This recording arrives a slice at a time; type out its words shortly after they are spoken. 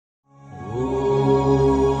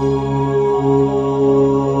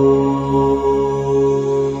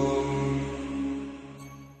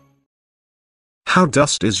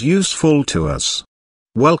dust is useful to us?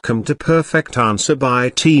 Welcome to Perfect Answer by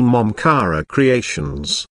Team Omkara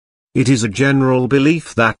Creations. It is a general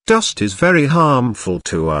belief that dust is very harmful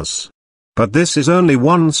to us. But this is only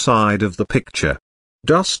one side of the picture.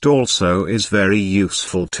 Dust also is very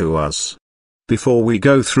useful to us. Before we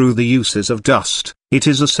go through the uses of dust, it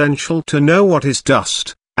is essential to know what is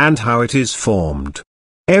dust, and how it is formed.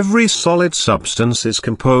 Every solid substance is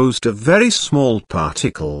composed of very small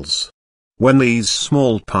particles. When these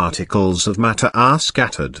small particles of matter are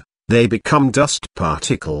scattered, they become dust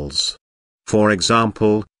particles. For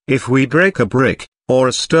example, if we break a brick, or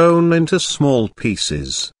a stone into small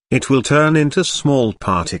pieces, it will turn into small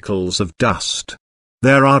particles of dust.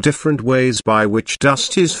 There are different ways by which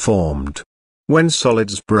dust is formed. When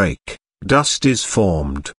solids break, dust is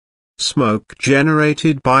formed. Smoke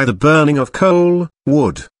generated by the burning of coal,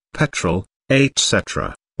 wood, petrol,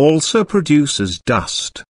 etc., also produces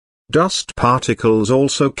dust. Dust particles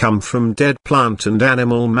also come from dead plant and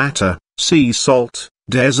animal matter, sea salt,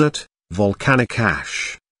 desert, volcanic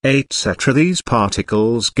ash, etc. These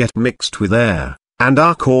particles get mixed with air, and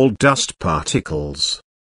are called dust particles.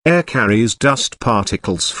 Air carries dust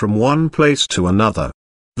particles from one place to another.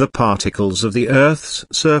 The particles of the Earth's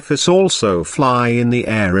surface also fly in the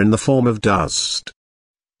air in the form of dust.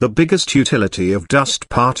 The biggest utility of dust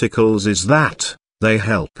particles is that they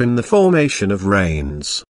help in the formation of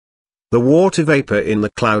rains. The water vapor in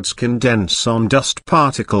the clouds condense on dust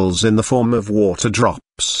particles in the form of water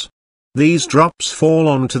drops. These drops fall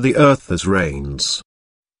onto the earth as rains.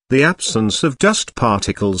 The absence of dust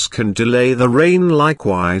particles can delay the rain.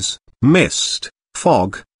 Likewise, mist,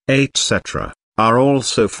 fog, etc., are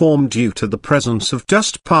also formed due to the presence of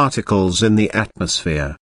dust particles in the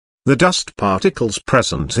atmosphere. The dust particles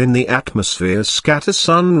present in the atmosphere scatter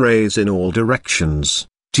sun rays in all directions.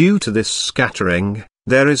 Due to this scattering,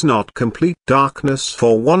 there is not complete darkness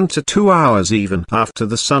for 1 to 2 hours even after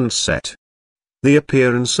the sunset. The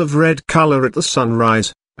appearance of red color at the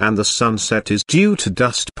sunrise and the sunset is due to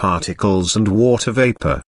dust particles and water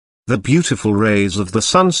vapor. The beautiful rays of the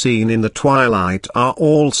sun seen in the twilight are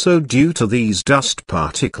also due to these dust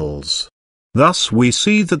particles. Thus we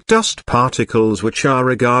see that dust particles, which are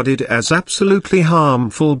regarded as absolutely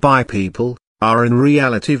harmful by people, are in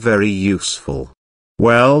reality very useful.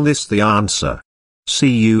 Well, this is the answer.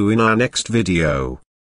 See you in our next video.